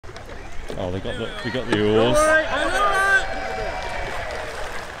Oh, we got the oars.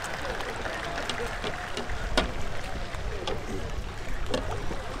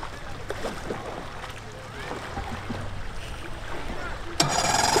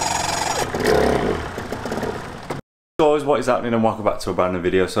 Guys, what is happening, and welcome back to a brand new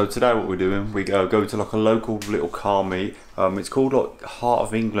video. So today what we're doing, we go to like a local little car meet. It's called like Heart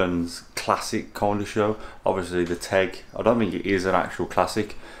of England's classic kind of show. Obviously the Teg, I don't think it is an actual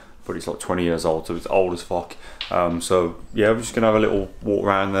classic, but it's like 20 years old, so it's old as fuck. So yeah, we're just gonna have a little walk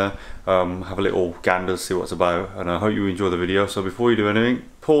around there, have a little gander, see what it's about, and I hope you enjoy the video. So before you do anything,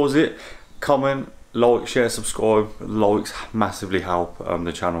 pause it, comment, like, share, subscribe. Likes massively help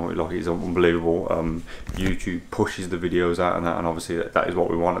the channel. Like, it's unbelievable. YouTube pushes the videos out and that, and obviously that is what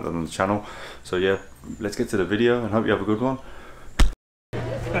we want on the channel. So yeah, let's get to the video and hope you have a good one.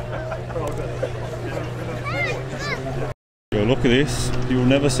 Yo, look at this. You will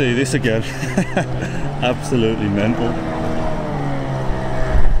never see this again. Absolutely mental.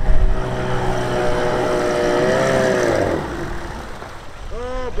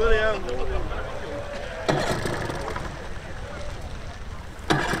 Oh, brilliant.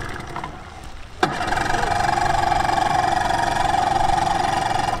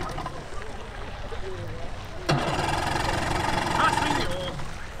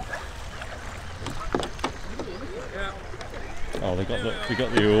 Oh, we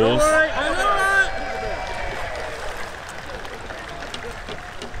got the oars.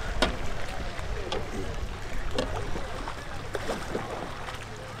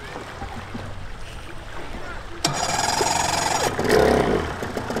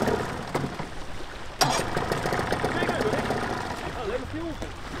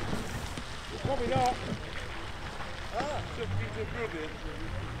 Probably not.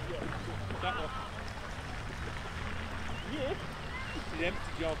 That one. Yeah. It's an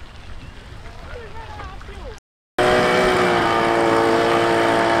empty job.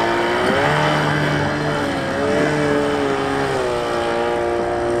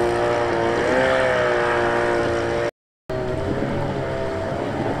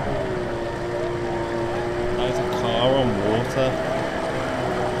 There's a car on water.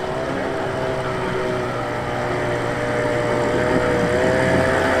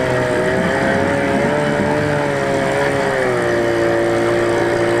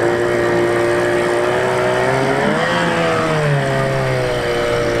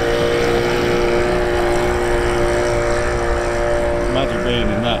 Imagine being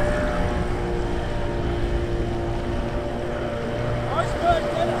in that. Iceberg,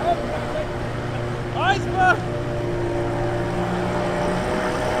 get it up! Iceberg!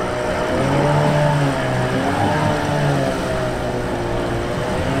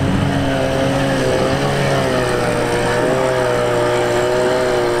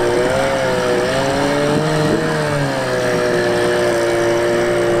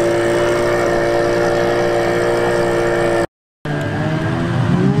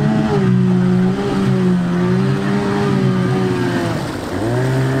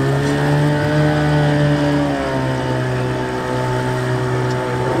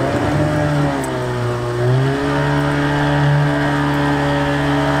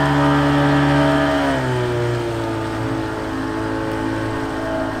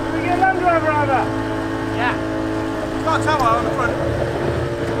 Yeah. Got a tower on the front.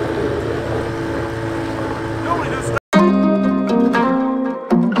 Normally does.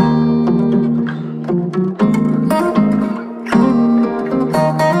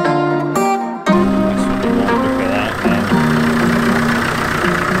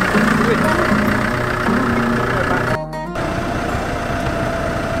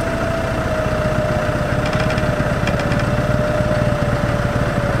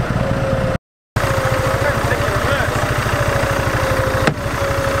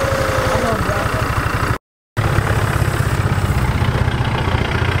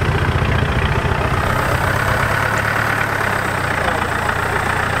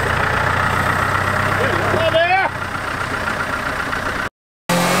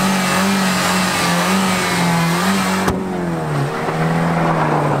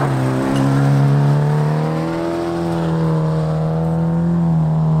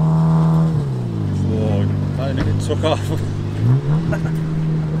 Took off.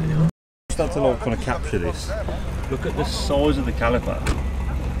 Start to like kind of capture this. Look at the size of the caliper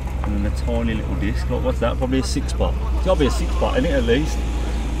and then the tiny little disc. Like, what's that? Probably a 6-pot. It's got to be a 6-pot, isn't it, at least?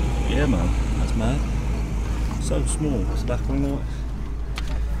 Yeah, man, that's mad. So small. What's the back one like?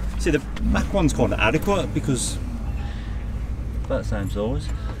 See, the back one's kind of adequate because about the same size.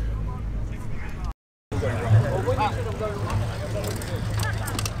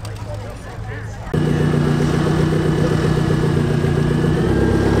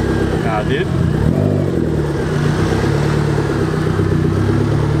 did.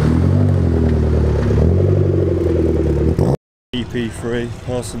 EP3,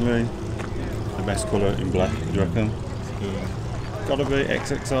 personally, the best colour in black, do you reckon? Gotta be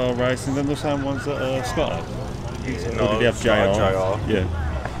XXR Racing, then the same ones that Scott had. No, or did he have JR? Yeah.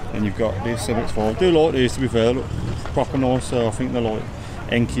 And you've got this MX5. I do like these, to be fair, look proper nice. I think they're like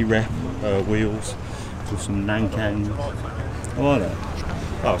Enki rep wheels with some Nankangs. I like that.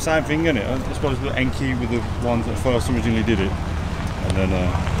 Oh, same thing, isn't it? I suppose the Enki with the ones that first originally did it. And then,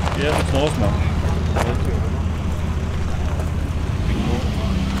 yeah, it's nice, man.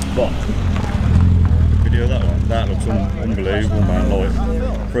 But, video that one, that looks unbelievable, man.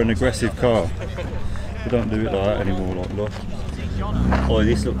 Like, for an aggressive car, we don't do it like that anymore. Like, look. Oh,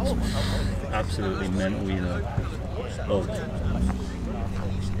 this looks absolutely mental, you know. Look.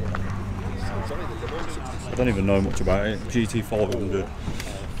 I don't even know much about it. GT500,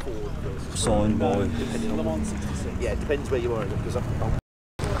 signed by. Yeah, it depends where you are. Because I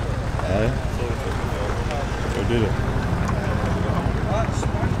did it.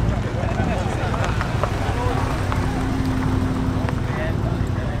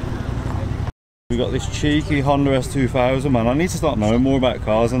 We got this cheeky Honda S2000, man. I need to start knowing more about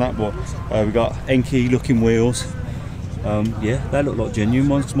cars and that, but we got Enki looking wheels. Yeah, they look like genuine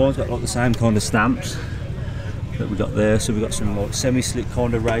ones. Mine's got like the same kind of stamps that we got there. So we got some like semi-slick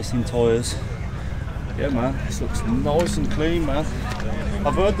kind of racing tyres. Yeah, man, this looks nice and clean, man.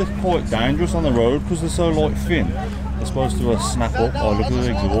 I've heard they're quite dangerous on the road because they're so like thin. They're supposed to snap up. Oh, look at the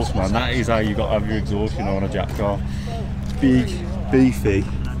exhaust, man. That is how you got to have your exhaust, you know, on a Jap car. Big, beefy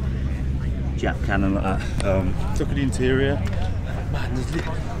Jap cannon like that. Look at the interior. Man,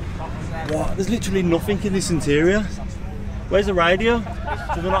 there's literally nothing in this interior. Where's the radio?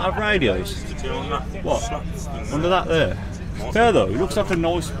 Do they not have radios? What? Under that there? Fair though, it looks like a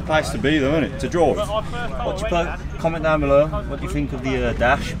nice place to be though, isn't it? To drive. What do you put? Comment down below. What do you think of the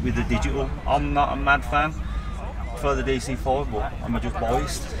dash with the digital? I'm not a mad fan for the DC5, but I'm just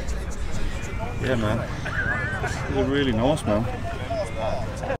biased. Yeah, man. They're really nice, man.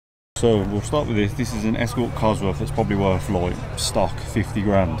 So we'll start with this. This is an Escort Cosworth that's probably worth like stock 50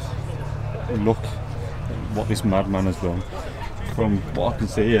 grand. Look at what this madman has done. From what I can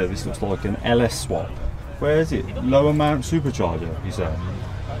see here, this looks like an LS swap. Where is it? Lower mount supercharger, you say?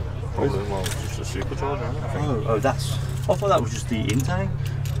 probably well, just a supercharger. I think. Oh, that's. I thought that was just the intake.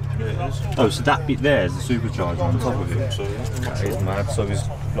 Yeah, it is. Oh, so that bit there is the supercharger on top of it. So yeah, That is mad. So he's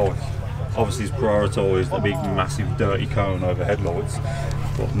like, obviously he's prioritised a big, massive, dirty cone over headlights.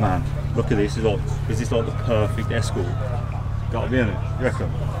 But man, look at this. Is this like the perfect Escort? Got to be in it, you reckon?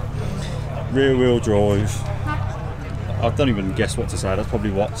 Rear wheel drive. I don't even guess what to say. That's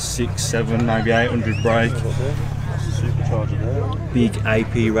probably what, 6, 7, maybe 800 brake. supercharger there. Big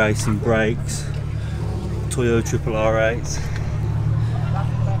AP racing brakes. Toyo Triple R8.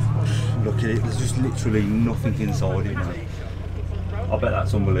 Look at it. There's just literally nothing inside it, man. I bet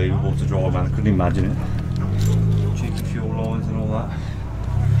that's unbelievable to drive, man. I couldn't imagine it. Cheeky fuel lines and all that.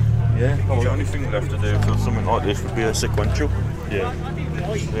 Yeah. The only thing left to do for something like this would be a sequential. Yeah.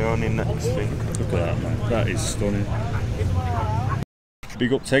 The only next thing. Look at that, man. That is stunning.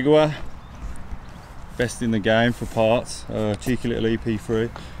 Big up Tegua. Best in the game for parts. Cheeky little EP3.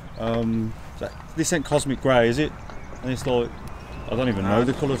 This ain't Cosmic Grey, is it? And it's like, I don't even know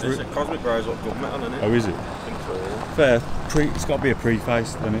the colour for it. Cosmic Grey is what got metal in it. Oh, is it? I think so, yeah. Fair. It's got to be a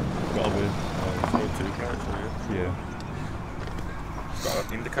pre-face, doesn't it? It's got to be. There's no two counts for you. Yeah. It's got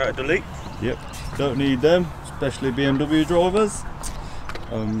an indicator delete. Yep. Don't need them, especially BMW drivers.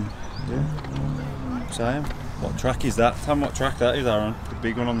 Yeah. Same. What track is that? Tell me what track that is, Aaron. The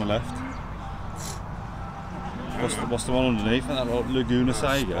big one on the left. What's the one underneath? That like Laguna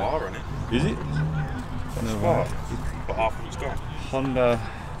Sega. Spa in it. Is it? Got No, Spa. But half of it's gone. Honda.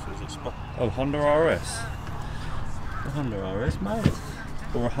 So is it Spa? Oh, Honda RS. A Honda RS, mate.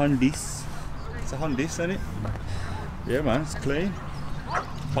 Or a Hondis. It's a Hondis, isn't it? Yeah, man, it's clean.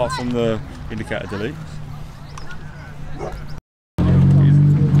 Apart from the indicator delete.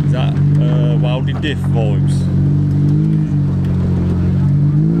 Is that welded diff vibes?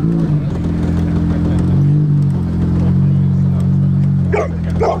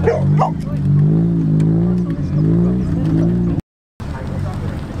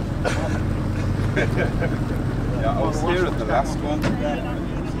 Yeah, I was here at the last one.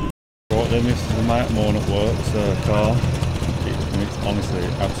 Right then, this is the mate of mine at work's car. It's honestly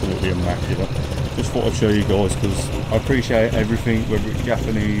absolutely immaculate. Just thought I'd show you guys because I appreciate everything, whether it's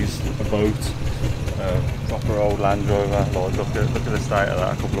Japanese, a boat, proper old Land Rover. Like, look at the state of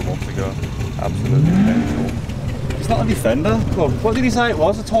that a couple of months ago. Absolutely beautiful. It's not a Defender. What did he say it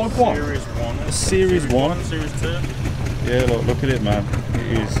was? A Type 1? Series 1. A Series 1? Series 2. Yeah, look at it, man.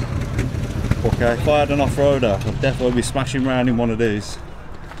 It is. Okay, if I had an off-roader, I'd definitely be smashing around in one of these.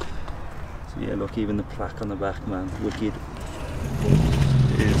 So yeah, look, even the plaque on the back, man. Wicked.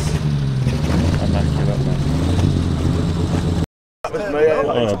 It is immaculate, man.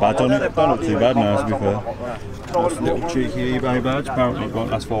 Oh, bad on it. Don't look too bad now, to be fair. Nice little cheeky eBay badge. Apparently it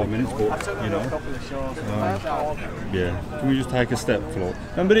won't last 5 minutes, but you know. Yeah. Can we just take a step forward?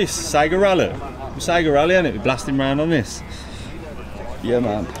 Remember this Sega Rally? Sega Rally, and it we're blasting around on this. Yeah,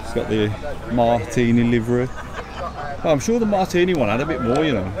 man. It's got the Martini livery. Well, I'm sure the Martini one had a bit more,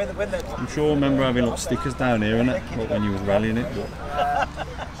 you know. I'm sure I remember having like stickers down here, innit? Like when you was rallying it. But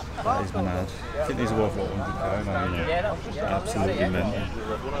that is mad. I think these are worth like £100 now, you know. Absolutely mental.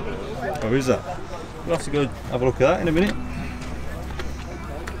 Oh, is that? We'll have to go have a look at that in a minute.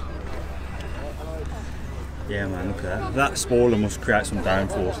 Yeah, man, look at that. That spoiler must create some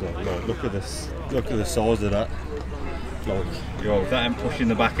downforce though. Look at this. Look at the size of that. Like, yo, if that ain't pushing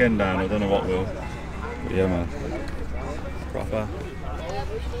the back end down, I don't know what will. But yeah, man. Proper.